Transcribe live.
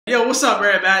Yo, what's up,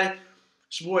 everybody?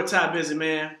 It's your boy TyBizzy,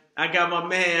 man. I got my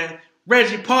man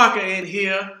Reggie Parker in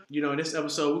here. You know, in this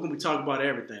episode, we're gonna be talking about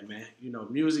everything, man. You know,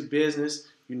 music business.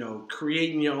 You know,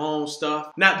 creating your own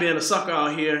stuff. Not being a sucker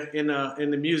out here in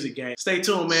the music game. Stay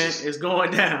tuned, man. It's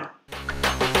going down.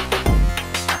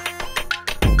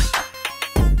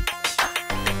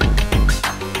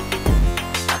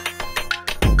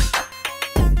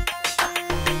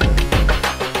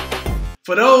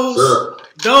 For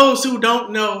those who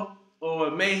don't know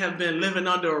or may have been living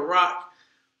under a rock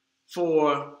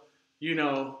for, you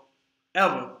know,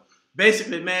 ever,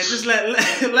 basically, man, just let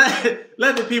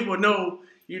the people know,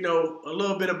 you know, a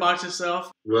little bit about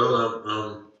yourself. Well, I'm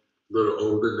a little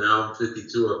older now. I'm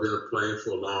 52. I've been playing for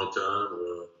a long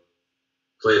time.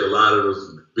 Played a lot of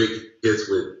those big hits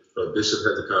with Bishop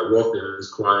Hezekiah Walker and his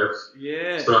choirs.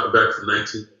 Yeah. Starting back from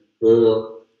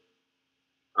 1904.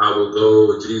 I Will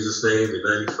Go, In Jesus' Name, in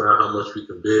 95, How Much We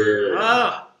Can Bear.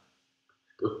 Ah.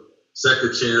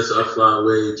 Second Chance, I Fly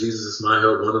Away, Jesus Is My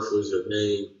Help, Wonderful Is Your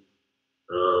Name.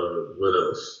 What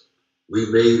else? We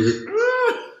Made It.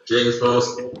 James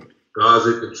Boston, God's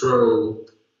in Control.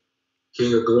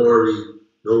 King of Glory,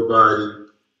 Nobody.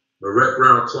 Marette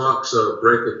Brown Clark's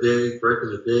Breaking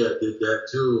the Day, I did that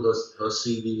too. Her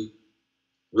CD.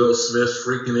 Will Smith,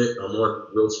 Freaking It. I'm on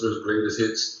Will Smith's Greatest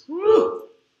Hits.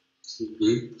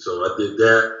 CD. So I did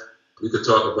that. We could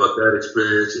talk about that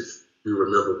experience if you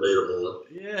remember later on.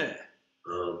 Yeah.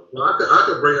 Well, I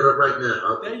could bring it up right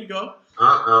now. There you go.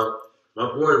 My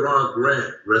boy Ron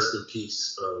Grant, rest in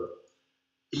peace.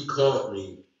 He called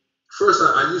me. First,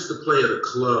 I used to play at a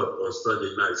club on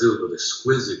Sunday nights. It was an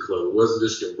exquisite club. It wasn't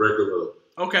just your regular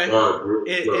bar group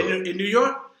club. In New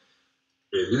York?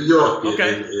 In New York,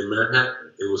 okay. in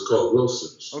Manhattan. It was called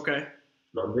Wilson's. Okay.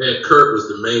 My man Kurt was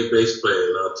the main bass player,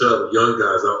 and I'll tell the young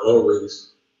guys I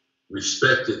always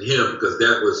respected him because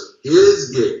that was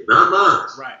his gig, not mine.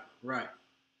 Right.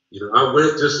 You know, I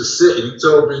went just to sit, and he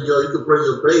told me, yo, you can bring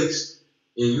your bass,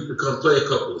 and you can come play a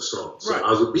couple of songs. So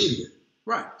I was obedient.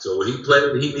 Right. So when he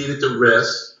played and he needed to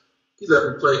rest, he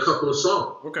let me play a couple of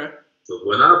songs. Okay. So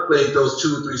when I played those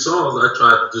 2 or 3 songs, I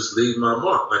tried to just leave my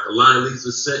mark, like a lion leaves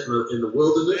a scent in the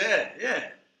wilderness. Yeah.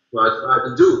 Well, I tried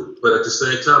to do, but at the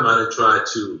same time, I didn't try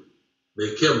to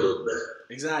make him look bad.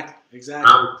 Exactly.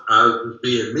 I was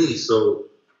being me, so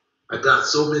I got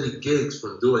so many gigs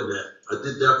from doing that. I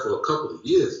did that for a couple of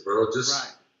years, bro.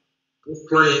 Just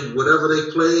playing whatever they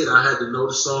played. I had to know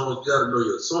the songs. You got to know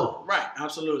your song. Right,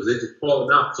 absolutely. They just calling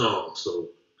out songs. So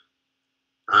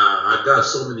I got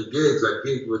so many gigs. I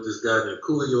gigged with this guy named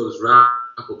Coolio, this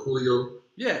rapper Coolio.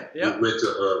 Yeah. We went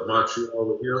to Montreal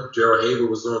with him. Gerald Haber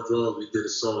was on drums. We did a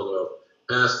song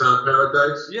Pastime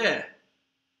Paradise. Yeah.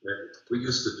 And we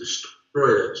used to destroy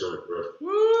that joint, bro.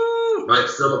 Woo! Mike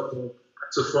Phillip on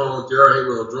saxophone, Gerald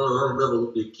Haber on drums. I don't remember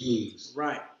with the keys.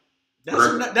 Right. That's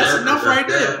enough right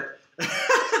there.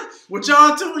 What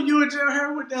y'all doing, you and Gerald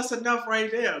Haber, that's enough right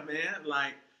there, man.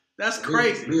 Like, that's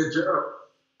crazy. Me and Gerald,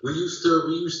 we used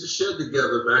to shed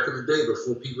together back in the day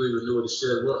before people even knew what a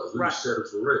shed was. We would shed it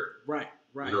for real. Right.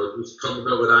 You know, just coming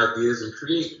up with ideas and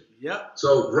creating. Yep.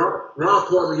 So Ron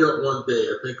called me up one day.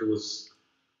 I think it was,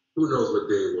 who knows what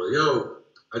day it was. Yo,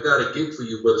 I got a gig for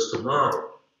you, but it's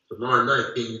tomorrow. Tomorrow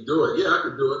night. Can you do it? Yeah, I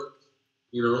can do it.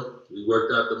 You know, we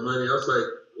worked out the money. I was like,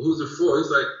 who's it for?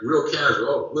 He's like, real casual.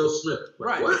 Oh, Will Smith.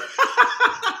 Like, right. What?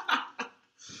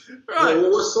 Right.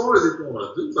 Well, what song is it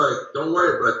going? He's like, don't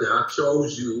worry about that. I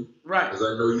chose you. Right. Because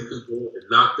I know you can go and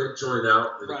knock that joint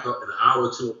out in an hour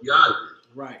or two and be out of it.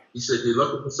 Right. He said, they're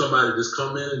looking for somebody to just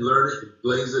come in and learn it and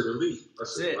blaze it and leave. I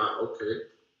said, wow, okay.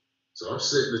 So I'm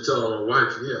sitting and telling my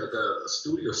wife, yeah, I got a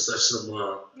studio session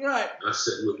tomorrow. Right. I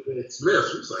said, with Will Smith.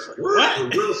 She was like, what?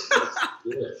 With Will Smith?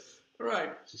 Yeah.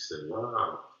 Right. She said,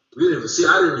 wow. I didn't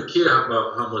even care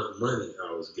about how much money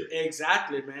I was getting.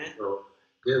 Exactly, man. So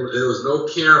there was no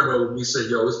camera with me saying,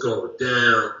 yo, it's going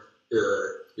down.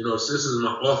 You know, so this is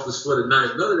my office for the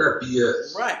night. None of that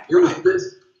BS. Right. It was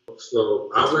busy. So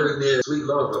I went in there, Sweet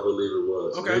Love, I believe it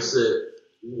was. Okay. They said,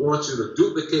 we want you to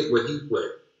duplicate what he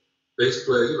played. Bass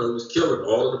player, you know, he was killing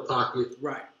all in the pocket.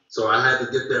 Right. So I had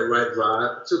to get that right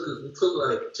vibe. It took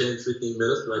like 10, 15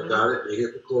 minutes, but I got it. They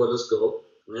hit the chord, let's go.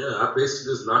 Yeah, I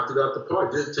basically just knocked it out the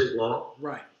park. Didn't take long.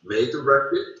 Right. Made the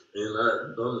record, and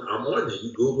I'm on there.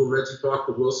 You Google Reggie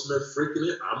Parker, Will Smith, Freaking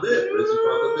It, I'm there. Reggie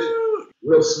Parker, baby.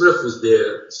 Will Smith was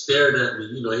there staring at me.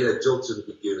 You know, he had jokes in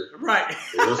the beginning. Right.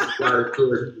 And once he got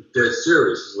into it, he was dead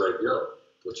serious. He's like, yo,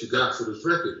 what you got for this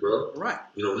record, bro? Right.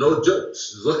 You know, no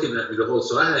jokes. He's looking at me the whole.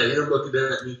 So I had him looking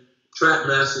at me. Trap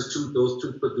Masters, those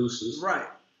two producers. Right.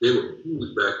 They were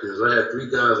huge back then. So I had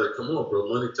 3 guys like, come on, bro.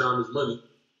 Money, time is money.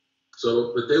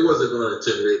 So, but they wasn't going to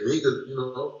intimidate me because, you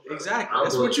know, Exactly.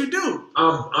 That's what you do.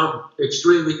 I'm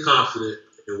extremely confident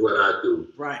in what I do.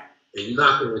 Right. And you're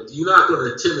not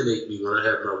gonna intimidate me when I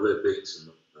have my red bass in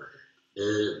my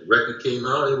hand. And record came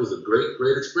out. It was a great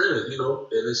experience, you know.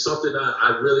 And it's something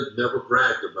I really never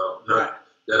bragged about. Not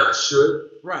that I should.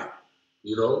 Right.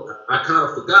 You know, I kind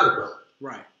of forgot about it.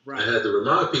 Right. I had to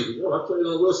remind people, I played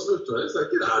on Will Smith joint. It's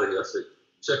like, get out of here. I said,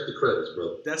 check the credits,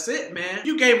 brother. That's it, man.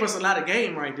 You gave us a lot of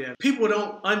game right there. People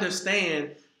don't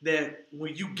understand that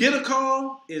when you get a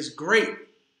call, it's great.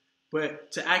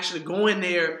 But to actually go in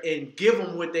there and give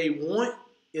them what they want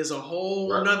is a whole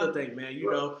nother thing, man.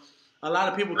 You know, a lot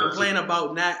of people complain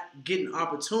about not getting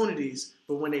opportunities,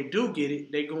 but when they do get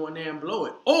it, they go in there and blow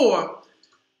it. Or,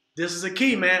 this is a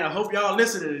key, man. I hope y'all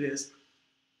listening to this.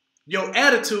 Your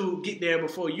attitude get there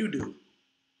before you do.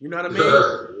 You know what I mean?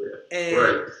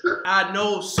 And I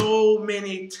know so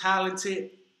many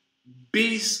talented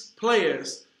beast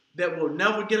players that will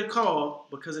never get a call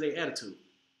because of their attitude.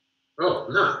 Oh,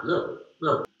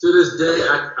 no. To this day,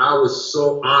 I was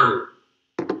so honored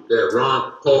that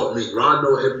Ron called me. Ron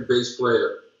know every bass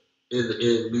player in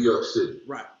New York City.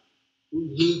 Right.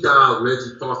 He dialed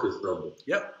Reggie Parker's number.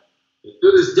 Yep. And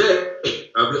to this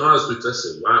day, I'll be honest with you, I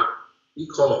said, wow, he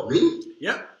called me?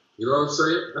 Yep. You know what I'm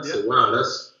saying? I said, wow,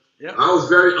 that's... Yep. I was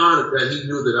very honored that he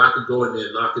knew that I could go in there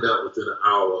and knock it out within an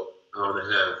hour and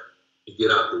a half, and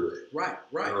get out the way. Right.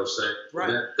 You know what I'm saying?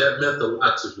 Right. That meant a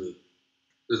lot to me.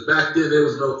 Because back then, there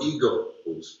was no ego.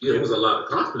 It was a lot of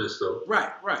confidence, though.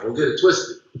 Right. Don't get it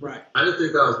twisted. Right. I didn't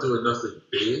think I was doing nothing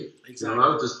big. Exactly. You know,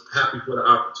 I was just happy for the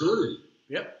opportunity.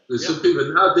 Yep. Because some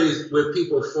people nowadays, where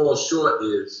people fall short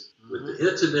is with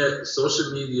the internet,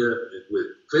 social media, with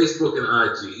Facebook and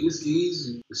IG. It's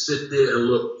easy to sit there and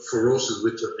look ferocious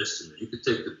with your instrument. You could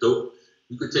take the dope.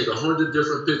 You could take 100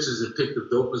 different pictures and pick the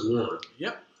dopest one.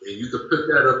 Yep. And you could put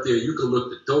that up there. You could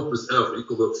look the dopest ever. You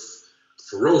could look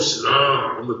ferocious.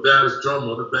 I'm the baddest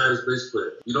drummer. I'm the baddest bass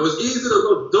player. You know, it's easy to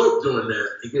look dope doing that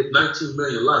and get 19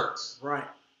 million likes. Right.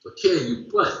 But can you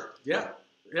play? Yeah.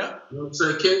 Yeah. You know what I'm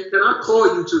saying? Can I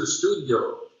call you to the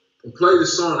studio and play the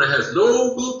song that has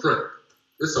no blueprint?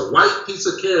 It's a white piece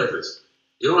of canvas.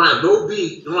 You don't have no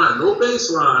beat. You don't have no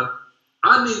bass line.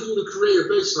 I need you to create a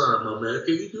bass line, my man.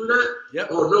 Can you do that? Yep.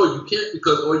 Oh, no, you can't,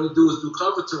 because all you do is do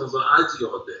cover tunes on IG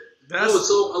all day. Why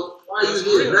are you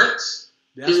here next?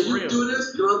 Can you do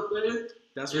this? You know what I'm saying?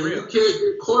 That's and real. You can't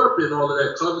get caught up in all of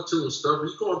that cover tune stuff.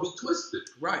 You're going to be twisted.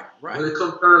 Right. When it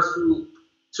comes down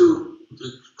to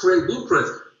create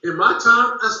blueprints. In my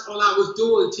time, that's all I was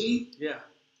doing, T. Yeah.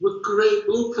 Was create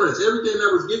blueprints. Everything that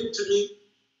was given to me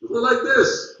was like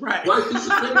this. Right. White piece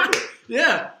of paper.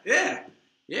 Yeah.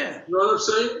 You know what I'm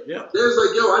saying? Yeah. There's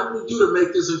like, yo, I need you to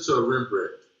make this into a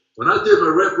Rembrandt. When I did my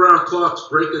Red Brown Clark's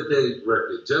Break a Day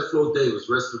record, Jeff Flo Davis,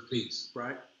 rest in peace.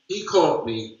 Right. He called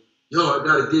me, yo, I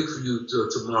got a gig for you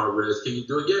tomorrow, Rez. Can you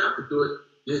do it? Yeah, I can do it.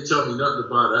 He didn't tell me nothing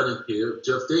about it. I didn't care.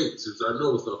 Jeff Davis, I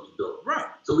know it's going to be dope. Right.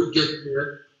 So we get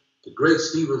there. The great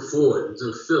Stephen Ford was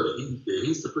in Philly.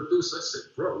 He's the producer. I said,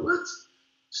 bro, what?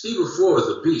 Stephen Ford is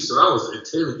a beast. So I was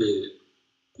intimidated.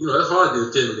 You know, it's hard to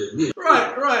intimidate me.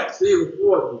 Right. Stephen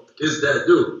Ford is that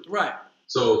dude. Right.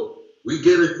 So we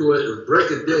get into it, and Break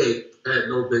a Day had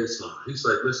no bass line. He's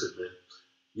like, listen, man,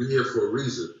 you're here for a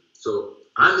reason. So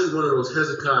I need one of those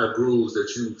Hezekiah grooves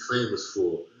that you famous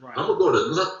for. Right. I'm going to go to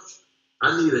lunch.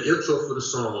 I need an intro for the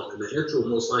song, and the intro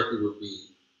most likely would be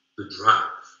the drive.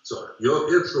 So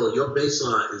your intro, your bass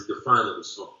line is defining the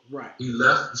song. Right. He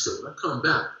left. He said, when I come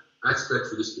back, I expect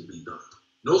for this to be done.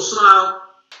 No smile,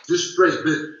 just straight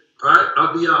bit. All right,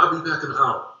 I'll be back in an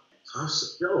hour. So I said,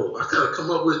 yo, I gotta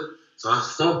come up with. So I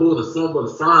fumbled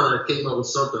and finally I came up with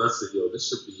something. I said, yo, this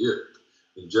should be it.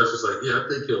 And Jeff was like, yeah, I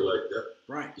think he'll like that.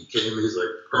 Right. He came in, he's like,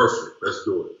 perfect, let's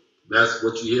do it. That's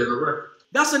what you hear in the record.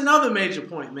 That's another major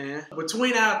point, man.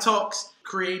 Between our talks,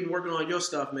 creating, working on your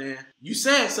stuff, man, you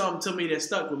said something to me that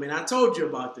stuck with me, and I told you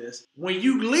about this. When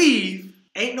you leave,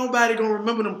 ain't nobody gonna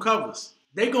remember them covers.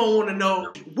 They gonna want to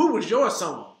know, what was your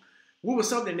song? What was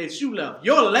something that you left?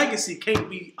 Your legacy can't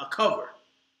be a cover.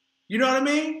 You know what I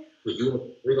mean? They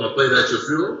gonna play that at your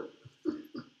funeral?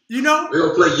 You know? They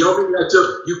gonna play Yummy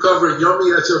you covering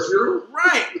Yummy at your funeral?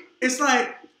 Right. It's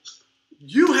like,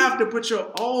 you have to put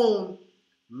your own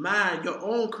mind, your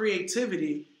own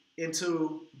creativity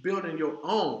into building your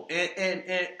own.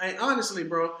 And honestly,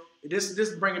 bro, this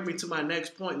is bringing me to my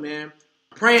next point, man.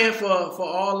 Praying for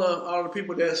all the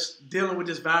people that's dealing with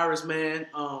this virus, man.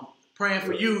 Praying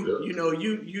for you, you know,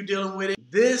 you dealing with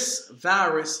it. This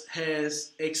virus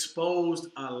has exposed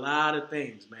a lot of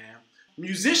things, man.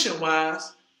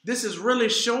 Musician-wise, this is really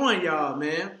showing y'all,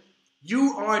 man,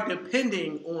 you are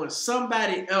depending on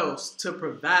somebody else to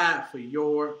provide for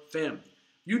your family.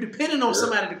 You depending on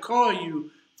somebody to call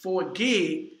you for a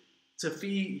gig to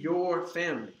feed your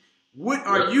family. What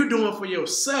are you doing for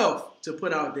yourself to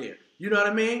put out there? You know what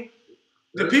I mean?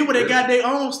 The people that got their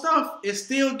own stuff is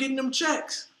still getting them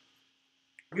checks.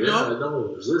 You know? I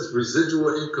know. It's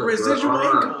residual income. Residual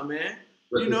income, man.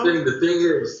 But the thing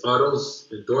is, are those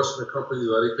endorsement companies,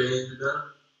 are they paying you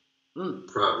now?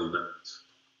 Probably not.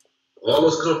 All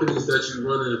those companies that you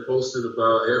running and posting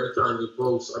about every time you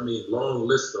post, I mean, long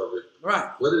list of it.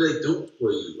 Right. What do they do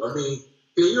for you? I mean,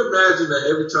 can you imagine that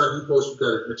every time you post, you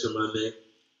got to mention my name?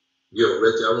 Yo,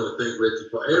 Reggie, I want to thank Reggie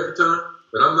for every time,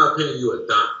 but I'm not paying you a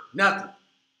dime. Nothing.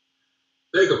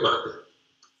 Think about that.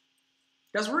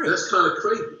 That's real. That's kind of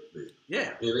crazy, man.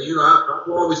 Yeah. And, you know, I've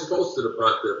always posted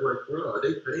about that. Like, bro, are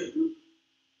they paying you?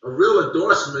 A real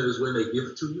endorsement is when they give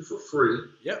it to you for free.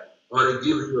 Yep. Or they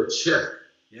give you a check.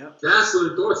 Yep. That's an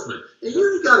endorsement. And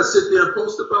you ain't got to sit there and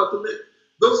post about them.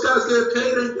 Those guys get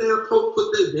paid, ain't they?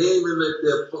 Put their name in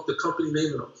the company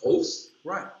name in a post.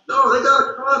 Right. No, they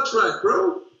got a contract,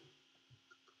 bro.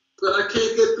 But I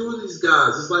can't get through these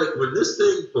guys. It's like when this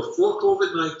thing, before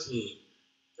COVID-19,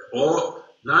 all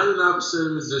 99%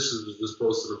 of musicians was just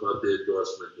posting about their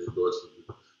endorsement.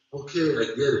 Okay, I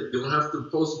get it. You don't have to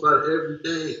post about it every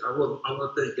day. I want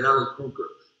to thank Gallon Kruger.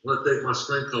 I want to thank my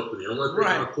string company. I want to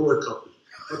thank my chord company.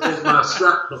 I want to thank my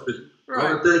strap company. Right.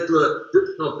 I want to thank this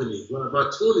company,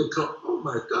 my tuning company. Oh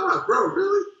my God, bro,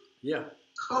 really? Yeah.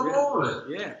 Come on.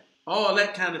 Yeah. All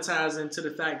that kind of ties into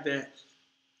the fact that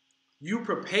you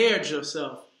prepared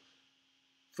yourself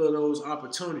for those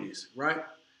opportunities, right?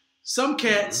 Some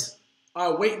cats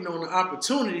are waiting on the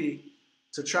opportunity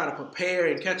to try to prepare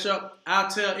and catch up. I'll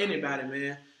tell anybody,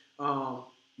 man.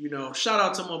 You know, shout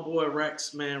out to my boy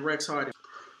Rex, man, Rex Hardy.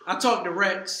 I talked to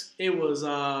Rex. It was,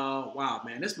 wow,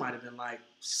 man, this might have been like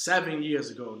 7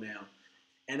 years ago now.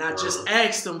 And I just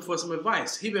asked him for some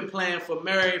advice. He been playing for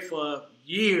Mary for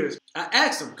years. I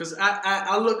asked him because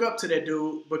I look up to that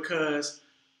dude because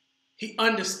he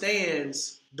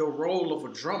understands the role of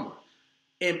a drummer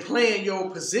and playing your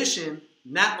position,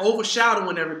 not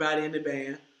overshadowing everybody in the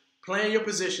band, playing your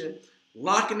position,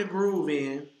 locking the groove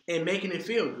in, and making it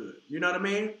feel good. You know what I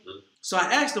mean? So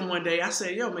I asked him one day, I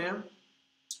said, yo, man,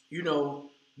 you know,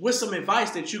 what's some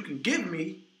advice that you can give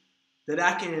me that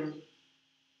I can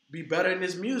be better in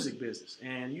this music business?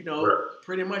 And, you know,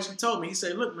 pretty much he told me, he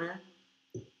said, look, man,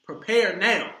 prepare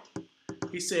now.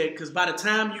 He said, because by the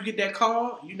time you get that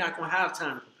call, you're not going to have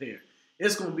time to prepare.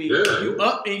 It's going to be you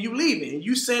up and you leaving. And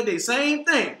you said the same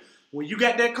thing. When you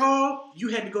got that call, you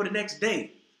had to go the next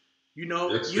day. You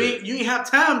know, you ain't have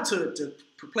time to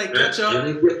play catch up.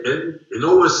 And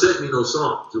no one sent me no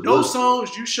songs. No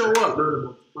songs, you show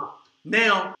up.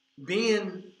 Now,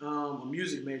 being a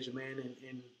music major, man,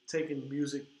 and taking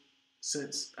music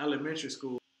since elementary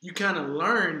school, you kind of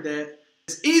learn that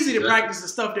it's easy to practice the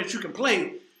stuff that you can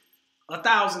play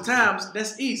 1,000 times.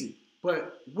 That's easy.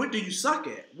 But what do you suck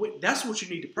at? That's what you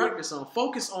need to practice on.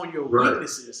 Focus on your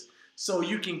weaknesses so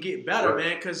you can get better,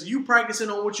 man. Because you practicing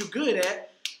on what you're good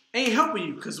at ain't helping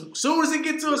you. Because as soon as it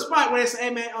get to a spot where they say, hey,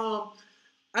 man,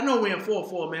 I know we're in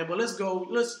 4/4, man, but let's go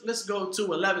to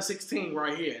 11/16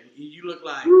 right here. And you look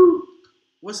like,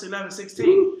 what's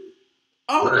 11/16?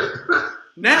 Oh,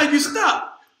 now you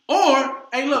stuck. Or,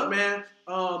 hey, look, man,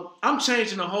 I'm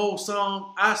changing the whole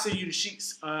song. I'll send you the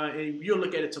sheets, and you'll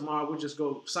look at it tomorrow. We'll just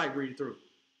go sight read through.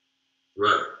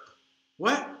 Right.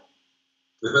 What?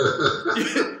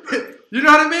 You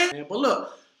know what I mean? But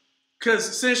look,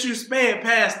 because since you sped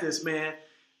past this, man,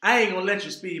 I ain't going to let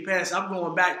you speed past it. I'm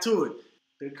going back to it.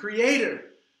 The creator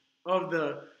of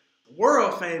the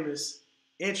world famous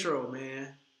intro,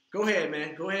 man. Go ahead,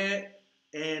 man. Go ahead.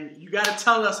 And you got to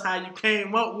tell us how you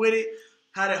came up with it,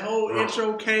 how the whole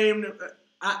intro came.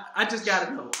 I just got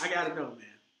to know. I got to know,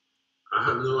 man. I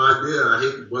have no idea. I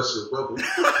hate to bust your bubble.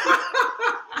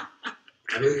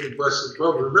 I hate to bust your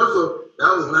bubble. Remember,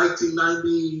 that was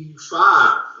 1995.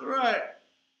 Right.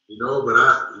 You know, but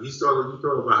you talking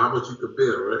about how much you could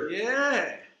bill, right?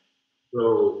 Yeah.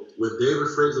 So when David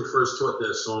Fraser first taught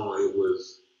that song, it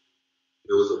was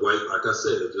a white, like I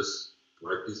said, just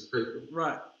white piece of paper.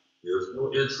 Right. There was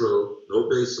no intro, no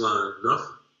bass line,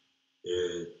 nothing.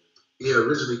 And he had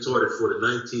originally taught it for the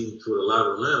Live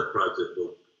Atlanta project,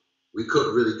 but we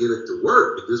couldn't really get it to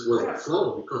work. It just wasn't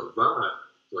flowing. We couldn't vibe.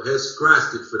 So I had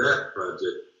scratched it for that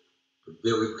project. But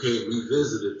then we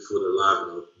revisited for the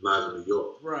Live in New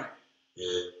York. Right.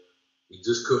 And we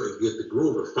just couldn't get the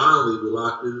groove. And finally, we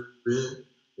locked it in.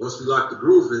 Once we locked the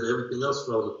groove in, everything else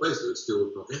fell into place. So it still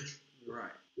was no intro.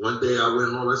 Right. One day I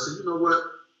went home. I said, you know what?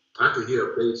 I could hear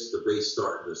the bass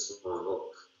starting the song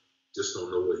off. Just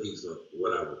don't know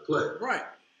what I would play. Right.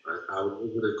 I was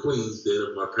over to Queens, then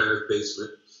in my parents'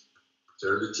 basement,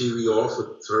 turned the TV off,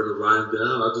 and turned the volume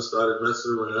down. I just started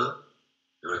messing around.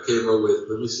 And I came up with,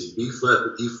 let me see, B flat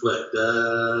to E flat,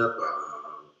 da,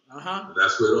 ba. And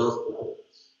that's where it all started.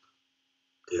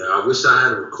 Yeah, I wish I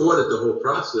had recorded the whole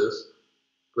process,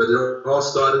 but it all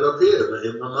started up here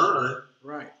in my mind.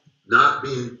 Right. Not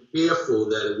being fearful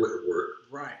that it wouldn't work.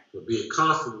 Right. But being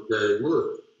confident that it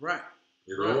would. Right.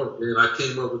 You know, and I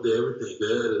came up with everything.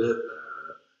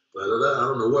 I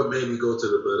don't know what made me go to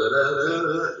the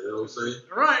you know what I'm saying?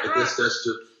 Right. I guess that's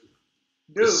just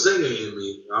the singer in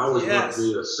me. I always wanted to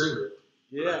be a singer.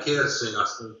 Yeah. I can't sing. I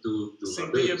sing through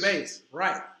my bass. Your bass.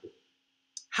 Right.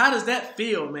 How does that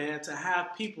feel, man, to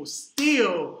have people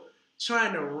still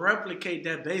trying to replicate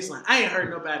that bass line? I ain't heard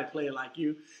nobody play it like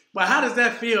you. But how does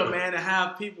that feel, man, to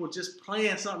have people just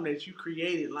playing something that you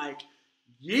created like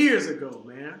years ago,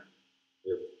 man?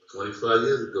 Yeah, 25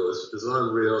 years ago. It's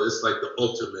unreal. It's like the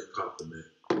ultimate compliment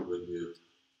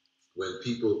when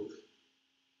people.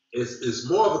 It's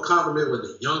more of a compliment when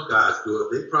the young guys do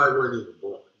it. They probably weren't even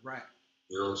born. Right.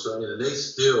 You know what I'm saying? And they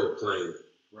still playing it.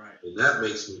 Right. And that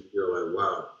makes me feel like,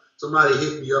 wow. Somebody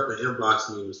hit me up and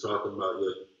inboxed me and was talking about,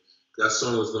 that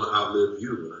song is going to outlive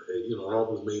you. And, it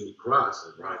almost made me cry.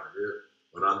 So, right.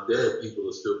 When I'm dead, people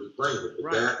will still be playing it.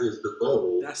 But that is the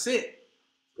goal. That's it.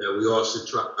 That we all should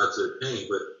try to attain.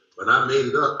 But when I made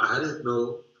it up, I didn't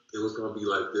know it was going to be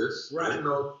like this. Right. I didn't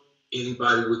know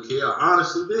anybody would care. I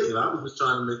honestly didn't. I was just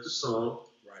trying to make the song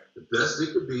the best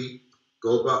it could be,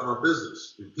 go about my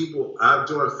business. And I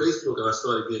joined Facebook and I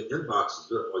started getting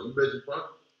inboxes. Are you Reggie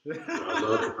Parker? I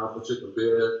love the Apple Chicken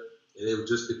Bear. And it would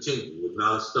just continue with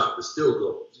nonstop. It still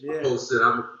goes. Yeah. I posted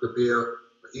I'm the bear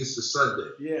on Easter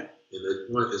Sunday. Yeah.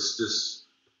 And it's just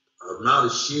amount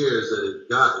of shares that it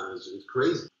got is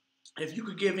crazy. If you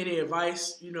could give any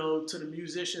advice, to the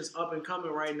musicians up and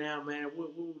coming right now, man,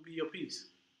 what would be your piece?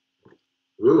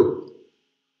 Ooh.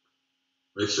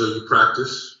 Make sure you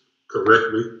practice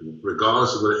correctly,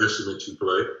 regardless of what instrument you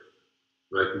play.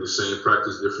 Like you were saying,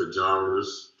 practice different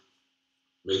genres.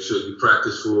 Make sure you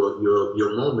practice for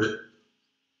your moment.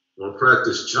 Don't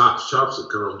practice chops. Chops will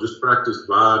come. Just practice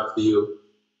vibe, feel.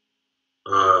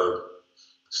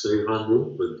 Stay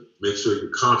humble, but make sure you're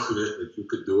confident that you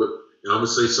could do it. And I'm going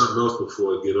to say something else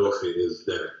before I get off here is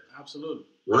that. Absolutely.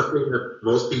 One thing that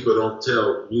most people don't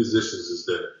tell musicians is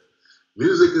that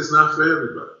music is not for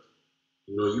everybody.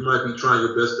 You might be trying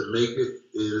your best to make it.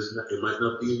 It might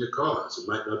not be in your cards. It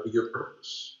might not be your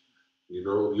purpose.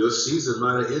 Your season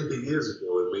might have ended years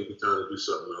ago. It may be time to do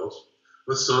something else.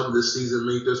 But this season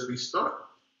may just be starting.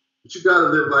 But you got to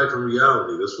live life in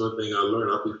reality. That's one thing I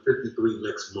learned. I'll be 53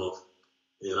 next month.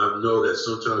 And I know that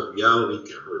sometimes reality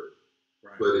can hurt.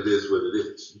 Right. But it is what it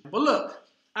is. But look,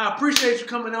 I appreciate you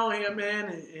coming on here, man,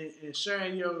 and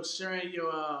sharing your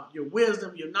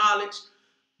wisdom, your knowledge,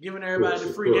 giving everybody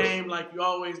the free game like you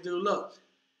always do. Look,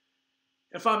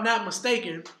 if I'm not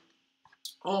mistaken,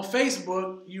 on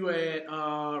Facebook, you had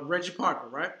Reggie Parker,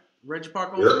 right? Reggie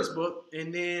Parker on Facebook.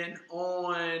 And then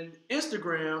on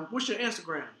Instagram, what's your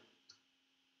Instagram?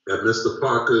 At Mr.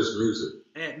 Parker's Music.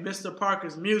 At Mr.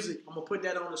 Parker's Music. I'm going to put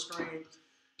that on the screen.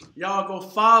 Y'all go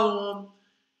follow him.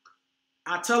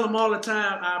 I tell him all the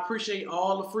time, I appreciate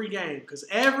all the free game. Because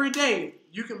every day,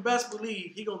 you can best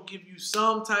believe he going to give you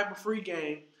some type of free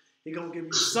game. He going to give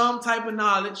you some type of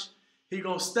knowledge. He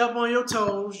going to step on your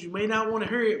toes. You may not want to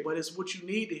hear it, but it's what you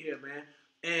need to hear, man.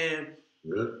 And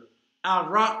I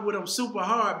rock with him super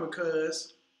hard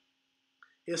because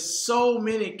there's so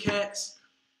many cats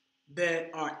that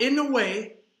are in the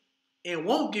way and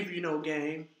won't give you no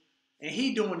game, and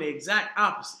he doing the exact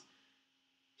opposite.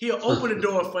 He'll open the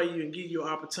door for you and give you an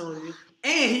opportunity,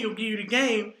 and he'll give you the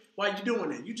game while you're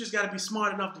doing it. You just got to be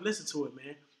smart enough to listen to it,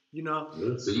 man.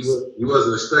 So you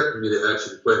wasn't expecting me to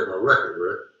actually play my record,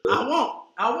 right? I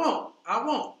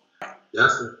won't.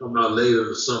 That's gonna come out later in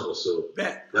the summer, so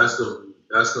that's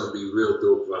gonna be real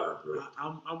dope vibe, bro.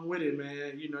 I'm with it,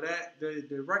 man. That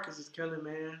the records is killing,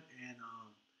 man, and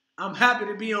I'm happy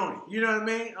to be on it. You know what I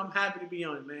mean? I'm happy to be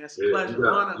on it, man. It's a pleasure,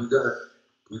 honor.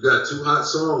 You got 2 hot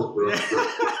songs, bro.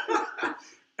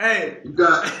 Hey, you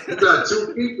got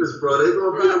 2 keepers, bro. They're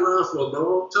gonna be around for a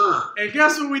long time. And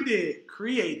guess what we did?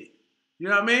 Created. You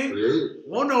know what I mean? Created.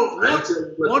 Want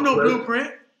no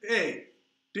blueprint? Hey,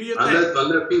 do your thing. I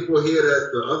let people hear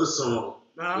the other song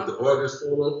with the organ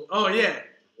solo. Oh yeah.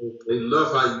 They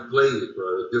love how you played it,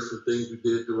 bro. The different things you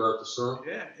did throughout the song.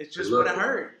 Yeah, it's just what I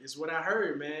heard. It's what I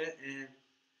heard, man. And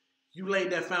you laid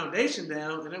that foundation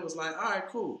down, and it was like, all right,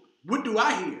 cool. What do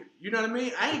I hear? You know what I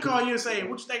mean? I ain't call you and say,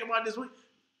 what you think about this week?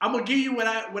 I'm gonna give you what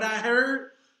I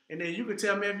heard, and then you can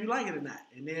tell me if you like it or not.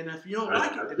 And then if you don't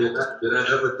like it, did I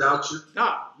ever doubt you?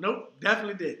 Nah, nope,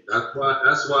 definitely did. That's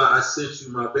why I sent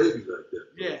you my baby like that.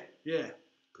 Yeah.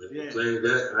 Saying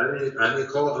that I didn't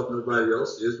call up nobody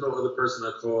else. There's no other person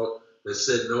I called that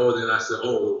said no. Then I said,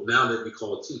 oh, well, now let me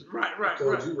call T. Right. I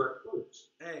called you right first.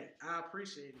 Hey, I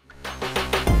appreciate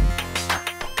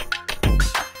it.